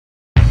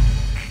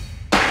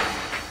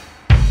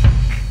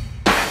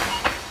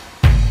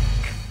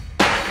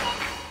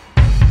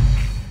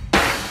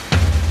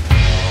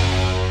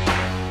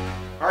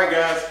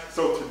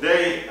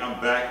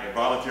I'm back at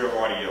Volunteer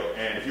Audio,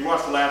 and if you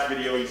watched the last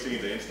video, you seen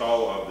the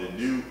install of the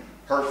new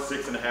Hertz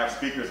 6.5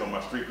 speakers on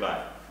my street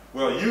light.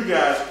 Well, you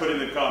guys put in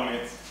the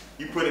comments,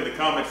 you put in the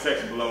comment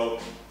section below,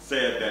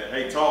 said that,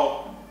 hey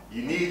Tall,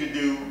 you need to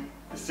do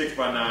the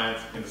 6x9s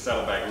in the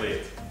saddleback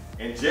lids.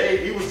 And Jay,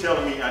 he was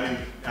telling me I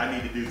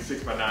need to do the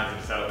 6x9s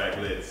in the saddleback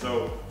lids.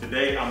 So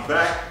today I'm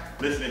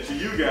back listening to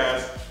you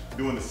guys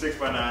doing the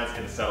 6x9s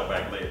in the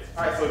saddleback lids.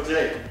 All right, so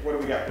Jay, what do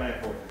we got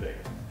planned for today?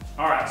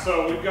 All right,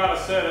 so we've got a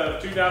set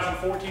of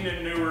 2014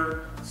 and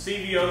newer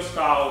CVO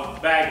style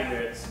bag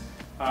lids.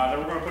 Then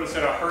we're going to put a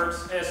set of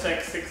Hertz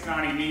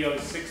SX690NEO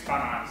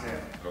 6x9s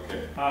in.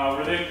 Okay.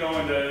 We're then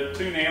going to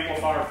tune the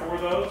amplifier for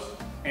those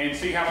and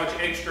see how much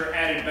extra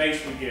added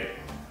bass we get.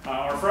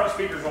 Our front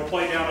speakers will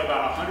play down to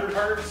about 100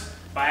 Hertz.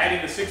 By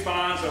adding the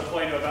 6x9s, they'll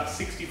play to about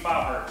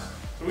 65 Hertz.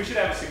 So we should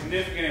have a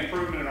significant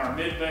improvement in our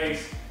mid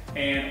bass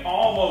and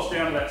almost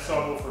down to that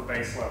subwoofer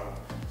bass level.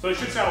 So it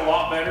should sound a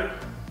lot better.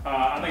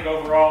 I think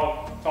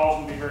overall,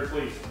 Tall's gonna be very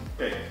pleased.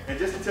 Okay, and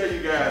just to tell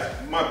you guys,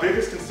 my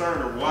biggest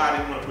concern or why I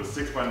didn't want to put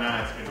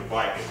 6x9s in the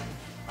bike is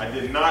I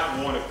did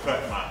not want to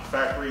cut my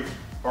factory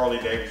Harley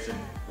Davidson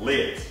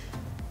lids.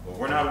 But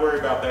we're not worried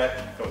about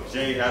that because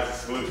Jay has a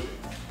solution.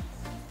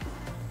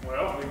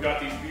 Well, we've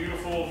got these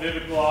beautiful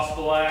vivid gloss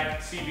black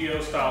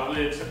CVO style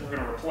lids that we're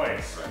going to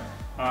replace.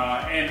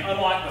 Right. And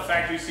unlike the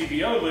factory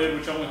CVO lid,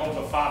 which only holds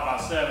a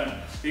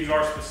 5x7, these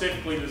are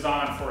specifically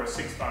designed for a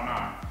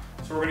 6x9.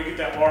 So we're going to get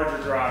that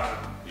larger driver.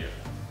 Yeah.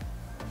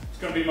 It's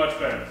going to be much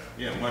better.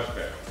 Yeah, much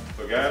better.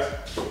 So guys,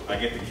 I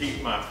get to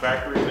keep my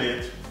factory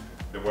lids.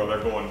 Well,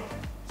 they're going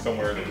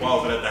somewhere in the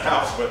closet at the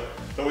house, but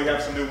so we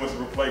have some new ones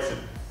to replace it.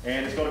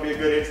 And it's going to be a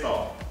good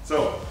install.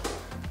 So,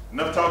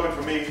 enough talking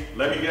for me.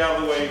 Let me get out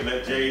of the way and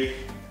let Jay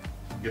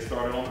get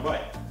started on the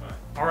bike.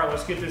 All right,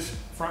 let's get this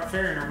front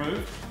fairing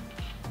removed.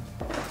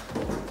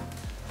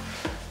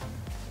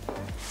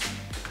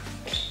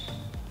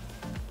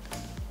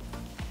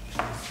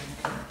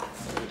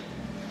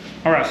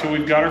 All right, so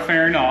we've got our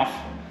fairing off.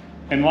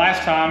 And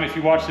last time, if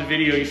you watched the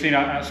video, you seen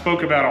I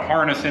spoke about a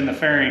harness in the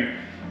fairing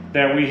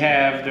that we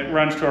have that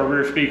runs to our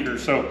rear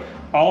speakers. So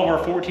all of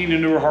our 14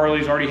 and newer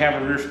Harleys already have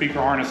a rear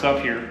speaker harness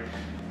up here.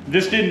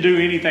 This didn't do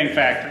anything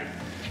factory.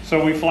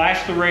 So we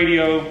flashed the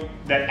radio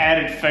that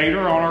added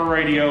fader on our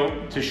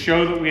radio to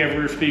show that we have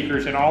rear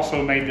speakers and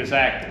also made this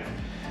active.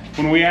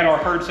 When we had our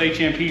Hertz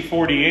HMP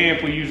 40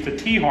 amp, we used the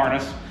T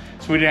harness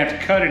so we didn't have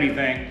to cut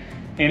anything,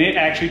 and it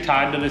actually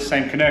tied to this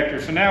same connector.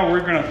 So now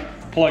we're gonna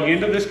plug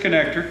into this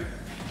connector.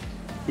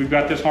 We've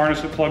got this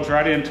harness that plugs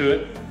right into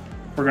it.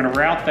 We're gonna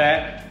route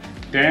that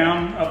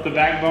down up the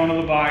backbone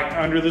of the bike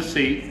under the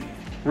seat,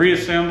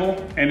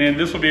 reassemble, and then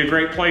this will be a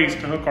great place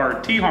to hook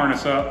our T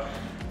harness up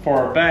for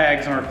our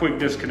bags and our quick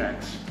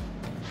disconnects.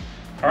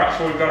 All right,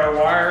 so we've got our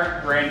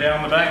wire ran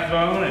down the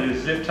backbone and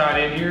is zip tied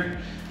in here.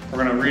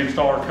 We're gonna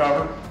reinstall our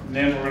cover, and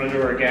then we're gonna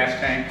do our gas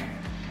tank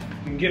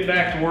and get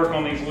back to work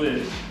on these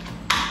lids.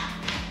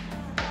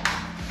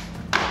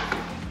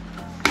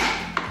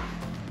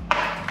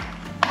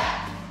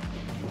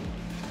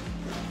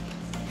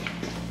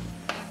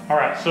 All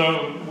right,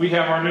 so we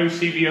have our new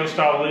CVO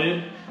style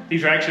lid.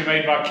 These are actually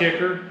made by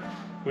Kicker.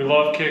 We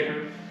love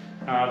Kicker.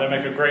 They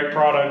make a great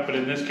product, but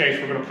in this case,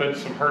 we're gonna put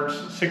some Hertz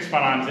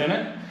 6x9s in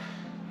it.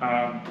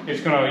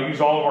 It's gonna use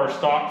all of our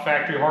stock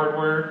factory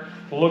hardware.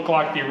 It'll look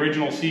like the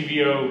original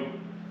CVO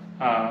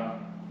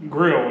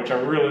grill, which I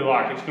really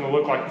like. It's gonna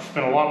look like you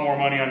spent a lot more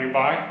money on your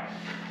bike,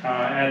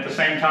 and at the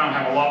same time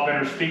have a lot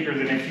better speaker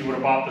than if you would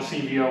have bought the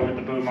CVO with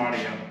the boom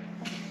audio.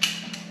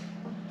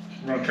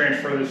 We're going to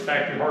transfer this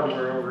factory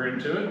hardware over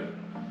into it.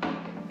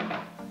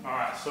 All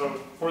right, so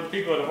for the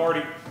people that have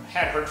already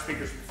had Hertz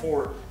speakers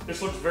before,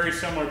 this looks very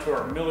similar to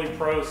our Milli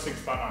Pro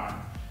 6x9,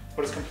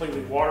 but it's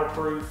completely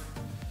waterproof,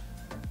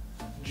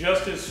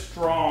 just as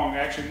strong,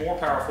 actually more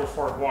powerful as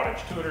far as wattage,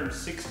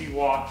 260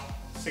 watt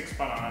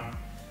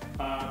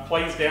 6x9,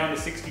 plays down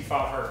to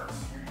 65 Hertz.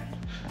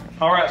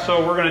 All right,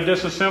 so we're going to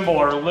disassemble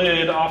our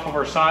lid off of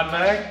our side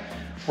bag.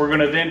 We're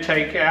going to then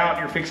take out,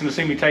 you're fixing to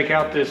see me take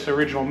out this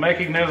original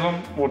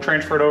mechanism. We'll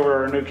transfer it over to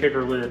our new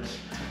Kicker lids.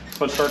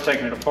 Let's start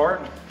taking it apart.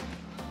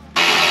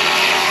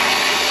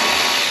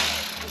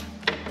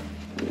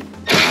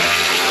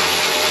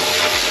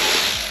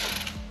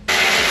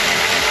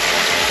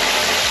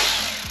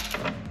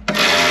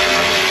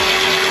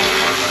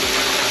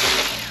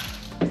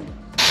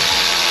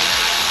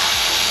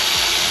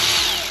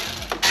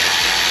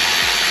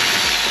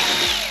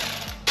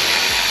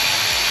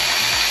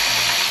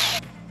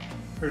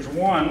 There's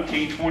one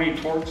T20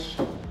 Torx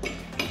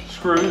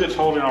screw that's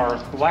holding our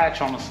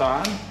latch on the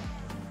side.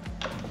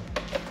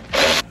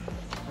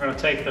 We're going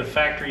to take the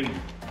factory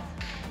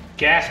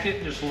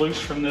gasket just loose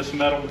from this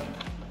metal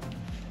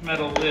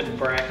lid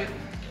bracket.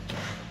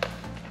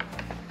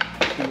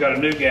 We've got a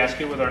new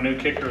gasket with our new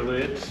Kicker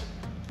lids.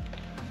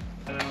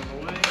 Out of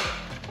the way.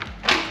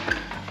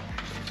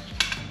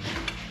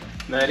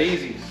 That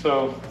easy.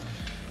 So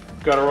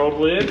we've got our old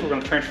lid. We're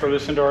going to transfer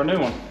this into our new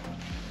one.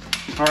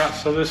 All right,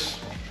 so this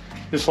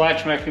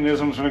latch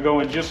mechanism is going to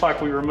go in just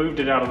like we removed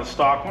it out of the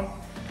stock one.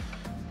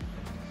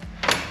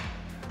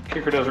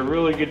 Kicker does a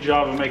really good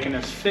job of making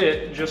this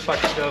fit just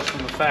like it does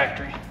from the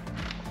factory.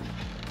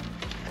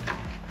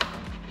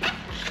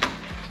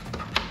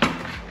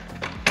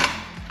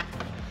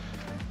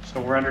 So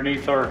we're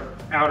underneath our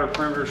outer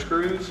perimeter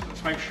screws.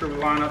 Let's make sure we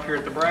line up here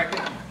at the bracket.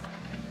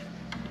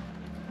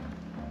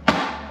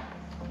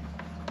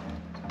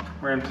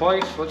 We're in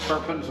place. Let's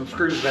start putting some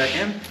screws back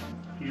in.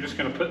 You're just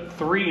going to put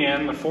 3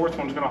 in. The 4th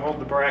one's going to hold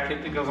the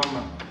bracket that goes on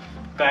the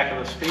back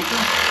of the speaker.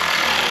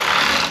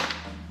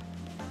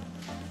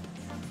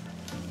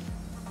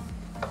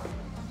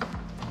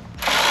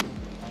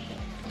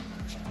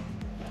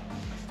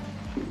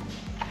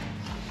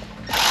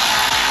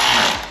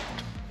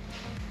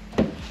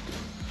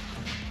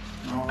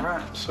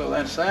 Alright, so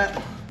that's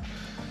that.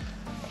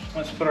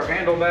 Let's put our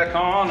handle back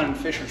on and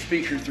fish our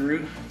speaker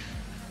through.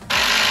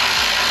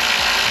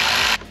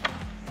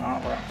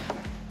 Alright.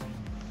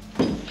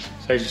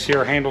 So as you see,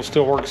 our handle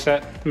still works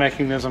that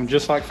mechanism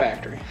just like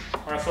factory.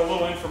 Alright, so a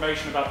little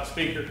information about the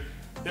speaker.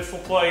 This will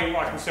play,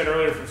 like we said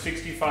earlier, from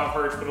 65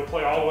 Hertz, but it'll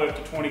play all the way up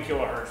to 20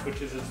 kilohertz,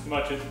 which is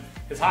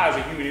as high as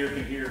a human ear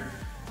can hear.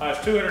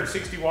 It's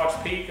 260 watts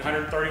peak,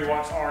 130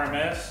 watts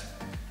RMS.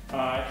 It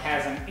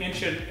has a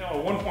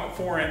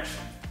 1.4 inch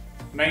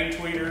main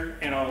tweeter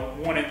and a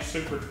 1 inch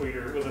super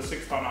tweeter with a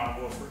 6x9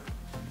 woofer.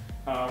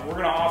 We're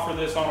going to offer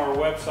this on our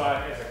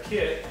website as a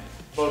kit,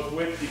 both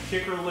with the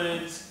kicker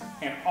lids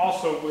and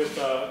also with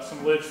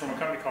some lids from a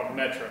company called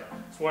Metro.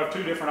 So we'll have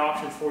 2 different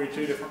options for you,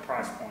 2 different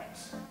price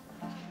points.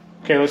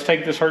 Okay, let's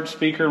take this Hertz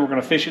speaker and we're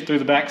going to fish it through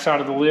the back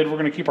side of the lid. We're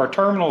going to keep our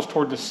terminals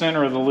toward the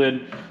center of the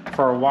lid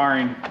for our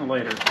wiring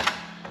later.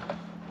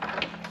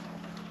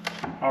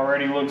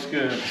 Already looks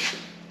good.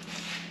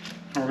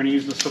 We're going to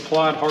use the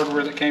supplied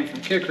hardware that came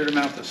from Kicker to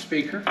mount the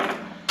speaker.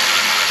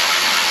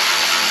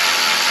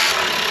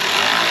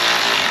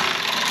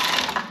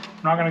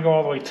 I'm not going to go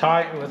all the way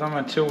tight with them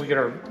until we get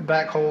our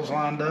back holes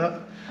lined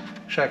up,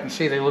 which I can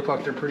see they look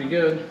like they're pretty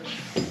good.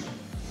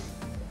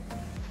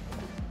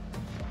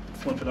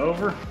 Flip it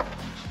over.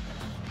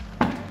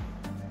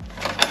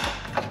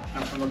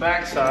 And from the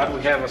back side,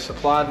 we have a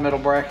supplied metal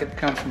bracket that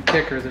comes from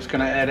Kicker that's going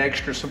to add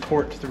extra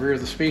support to the rear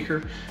of the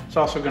speaker. It's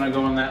also going to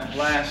go in that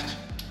last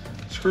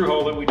screw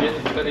hole that we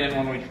didn't put in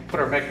when we put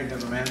our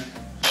mechanism in.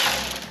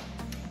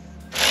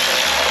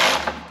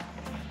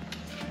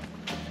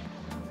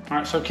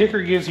 Alright, so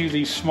Kicker gives you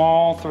these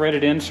small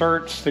threaded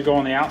inserts that go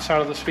on the outside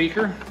of the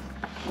speaker.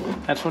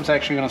 That's what's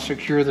actually going to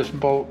secure this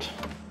bolt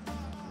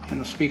in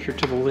the speaker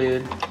to the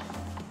lid.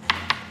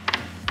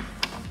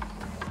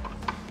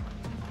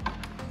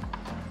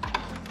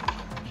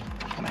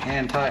 I'm going to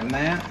hand tighten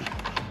that.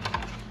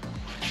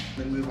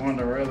 Then move on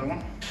to our other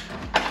one.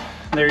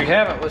 There you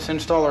have it. Let's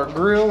install our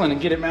grill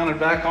and get it mounted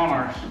back on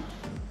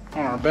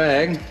our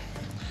bag.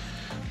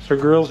 So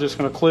our grill's just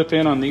going to clip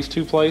in on these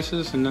 2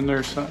 places, and then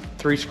there's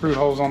 3 screw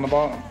holes on the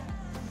bottom.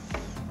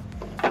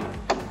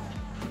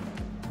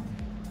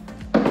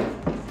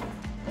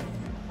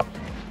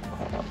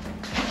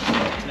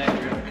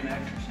 Connect your other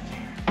connectors in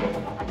here.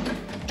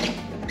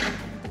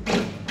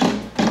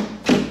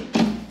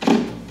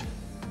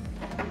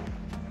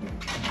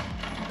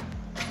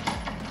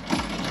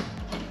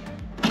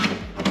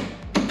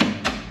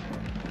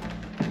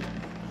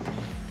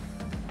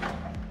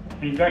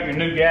 And you've got your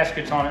new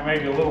gaskets on it,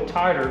 maybe a little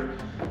tighter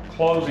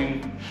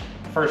closing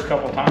the first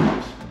couple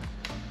times.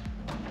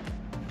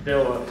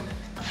 They'll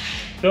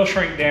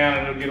shrink down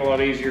and it'll get a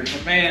lot easier.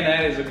 But man,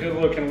 that is a good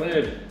looking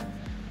lid.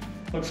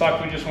 Looks like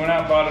we just went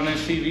out and bought a new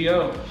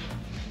CVO.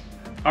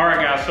 All right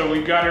guys, so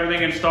we've got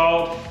everything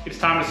installed. It's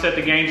time to set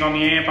the gains on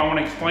the amp. I want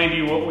to explain to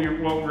you what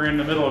we're in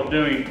the middle of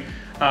doing.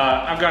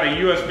 I've got a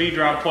USB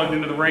drive plugged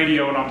into the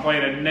radio and I'm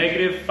playing a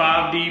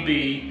 -5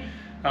 dB,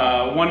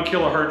 1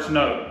 kilohertz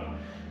note.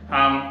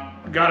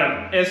 Got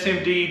an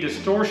SMD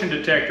distortion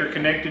detector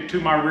connected to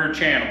my rear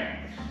channel.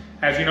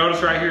 As you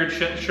notice right here,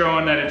 it's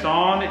showing that it's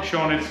on. It's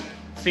showing it's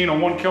seeing a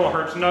 1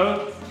 kilohertz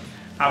note.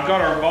 I've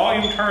got our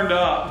volume turned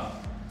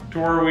up to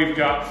where we've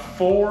got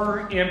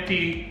 4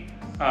 empty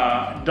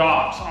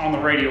dots on the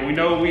radio. We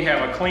know we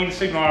have a clean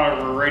signal out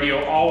of our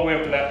radio all the way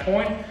up to that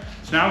point.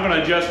 So now I'm going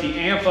to adjust the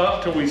amp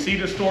up till we see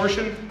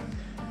distortion,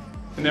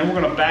 and then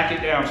we're going to back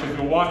it down. So if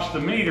you watch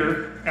the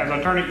meter, as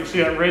I turn it, you'll see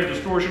that red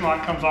distortion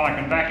light comes on. I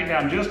can back it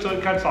down just till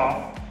it cuts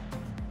off.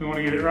 We want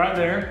to get it right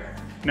there.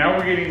 Now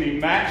we're getting the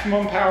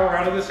maximum power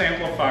out of this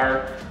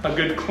amplifier, a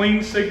good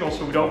clean signal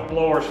so we don't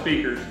blow our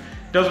speakers.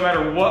 Doesn't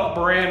matter what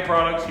brand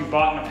products you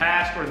bought in the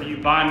past or that you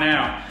buy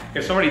now.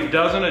 If somebody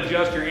doesn't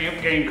adjust your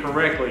amp gain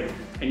correctly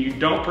and you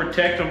don't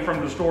protect them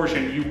from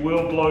distortion, you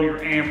will blow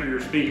your amp or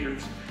your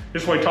speakers.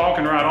 This way,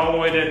 talking right all the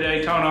way to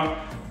Daytona,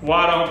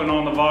 wide open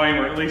on the volume,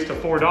 or at least the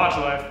 4 dots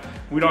left,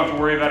 we don't have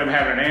to worry about him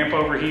having an amp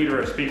overheat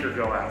or a speaker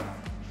go out.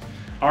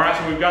 All right,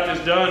 so we've got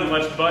this done.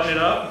 Let's button it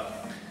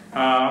up.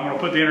 I'm going to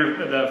put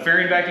the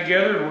fairing back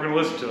together and we're going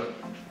to listen to it.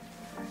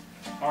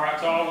 All right,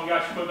 so we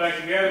got you put back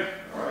together.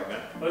 All right, man.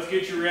 Let's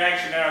get your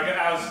reaction now.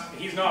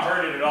 He's not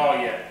heard it at all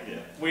yet. Yeah.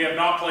 We have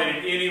not played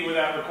it any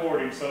without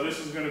recording, so this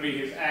is going to be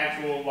his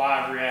actual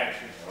live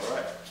reaction. All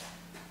right.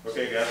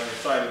 Okay, guys, I'm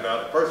excited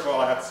about it. First of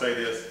all, I have to say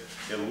this.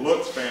 It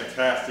looks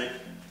fantastic.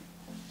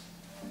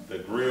 The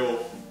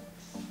grill,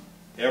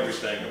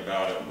 everything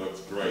about it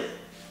looks great.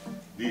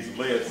 These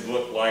lids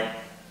look like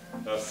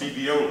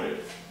CBO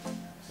lids.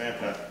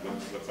 Fantastic,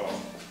 looks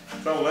awesome.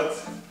 So let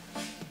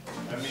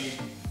me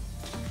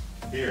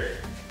hear it.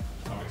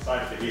 I'm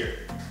excited to hear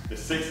it. The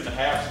 6.5 in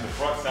the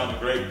front sounded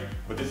great,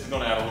 but this is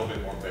going to add a little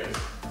bit more bass.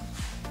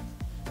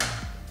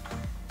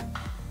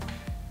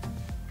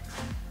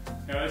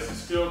 Now this is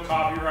still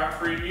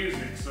copyright-free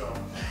music, so.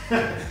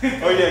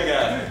 Oh yeah,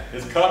 guys,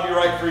 it's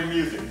copyright-free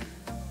music.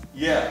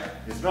 Yeah,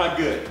 it's not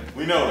good.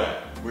 We know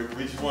that. We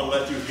just want to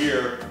let you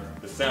hear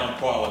the sound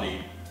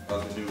quality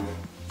of the new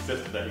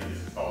system that he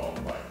just installed on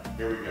the bike.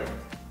 Here we go.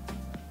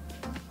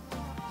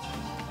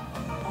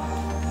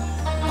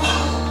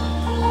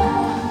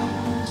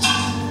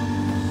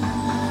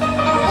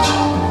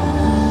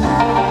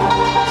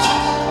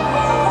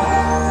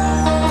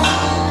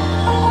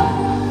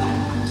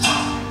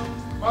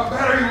 My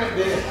battery went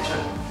dead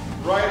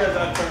right as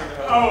I turned it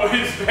on. Oh,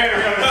 his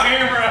battery on the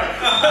camera.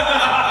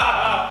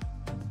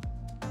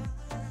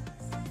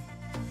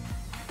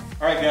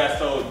 All right, guys,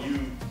 so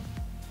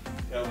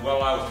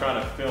while I was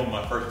trying to film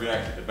my first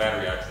reaction, the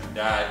battery actually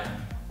died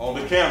on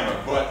the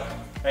camera, but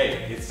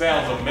hey, it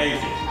sounds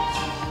amazing.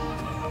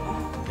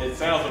 It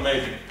sounds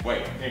amazing.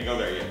 Wait, can't go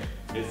there yet.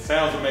 It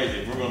sounds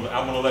amazing.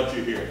 I'm gonna let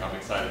you hear it. I'm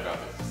excited about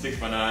this. The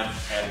 6x9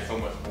 added so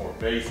much more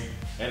bass,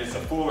 and it's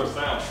a fuller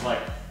sound. It's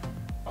like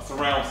a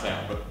surround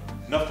sound, but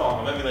enough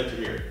talking. Let me let you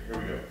hear it. Here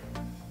we go.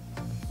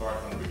 Start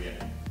from the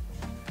beginning.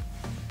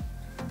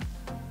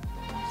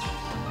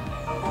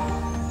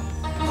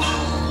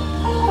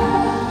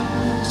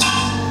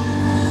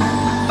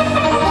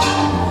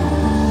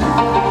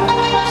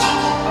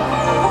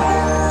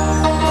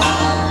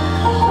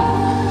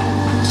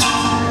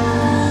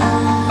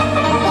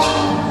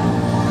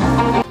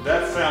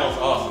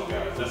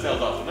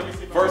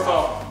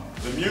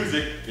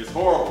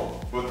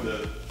 Horrible, but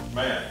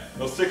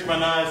those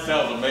 6x9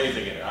 sounds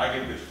amazing in it. I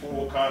get this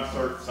full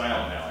concert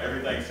sound now.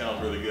 Everything sounds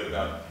really good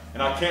about it.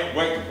 And I can't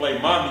wait to play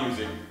my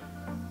music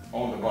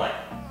on the bike.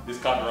 This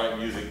copyright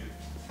music,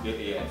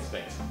 it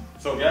stinks.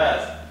 So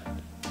guys,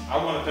 I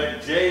want to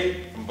thank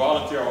Jay from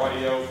Volunteer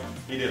Audio.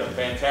 He did a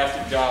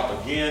fantastic job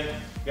again.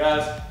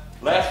 Guys,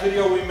 last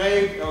video we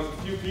made, there was a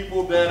few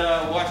people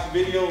that watched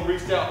the video and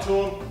reached out to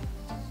him.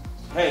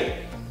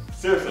 Hey,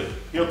 seriously,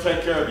 he'll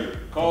take care of you.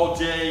 Call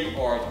Jay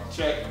or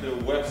check the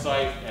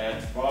website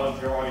at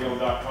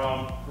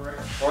volunteeraudio.com.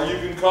 Correct. Or you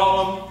can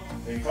call him.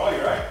 They can call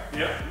you, right?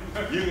 Yep.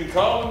 You can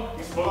call him.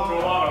 He spoke to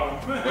a lot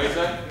of them. Wait a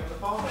second.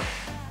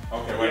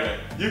 Okay, wait a minute.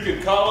 You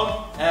can call him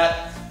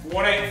at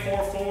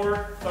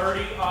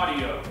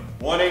 1-844-30-AUDIO.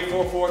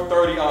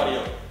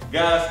 1-844-30-AUDIO.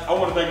 Guys, I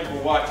want to thank you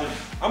for watching.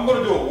 I'm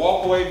going to do a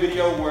walk-away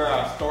video where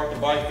I start the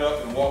bike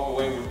up and walk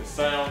away with the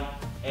sound.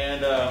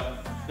 And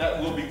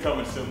that will be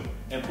coming soon.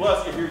 And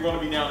plus, if you're going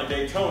to be down to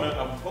Daytona,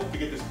 I'm hoping to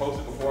get this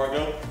posted before I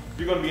go. If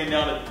you're going to be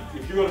down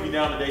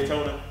to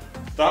Daytona,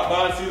 stop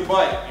by and see the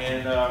bike,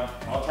 and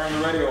I'll turn the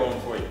radio on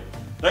for you.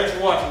 Thanks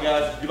for watching,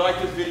 guys. If you like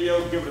this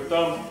video, give it a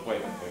thumbs.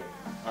 Wait.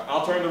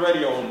 I'll turn the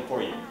radio on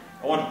for you.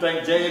 I want to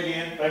thank Jay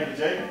again. Thank you,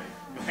 Jay.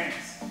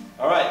 Thanks.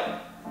 All right,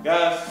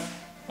 guys.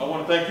 I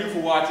want to thank you for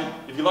watching.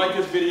 If you like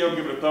this video,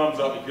 give it a thumbs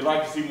up. If you'd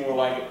like to see more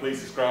like it, please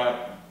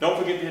subscribe. Don't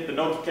forget to hit the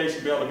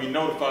notification bell to be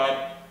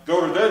notified. Go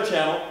to their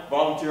channel,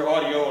 Volunteer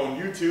Audio on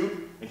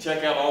YouTube, and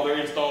check out all their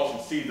installs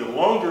and see the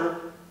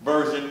longer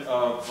version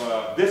of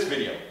this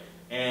video.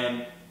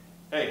 And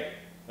hey,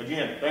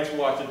 again, thanks for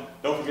watching.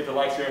 Don't forget to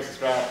like, share, and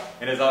subscribe.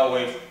 And as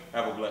always,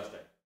 have a blessed day.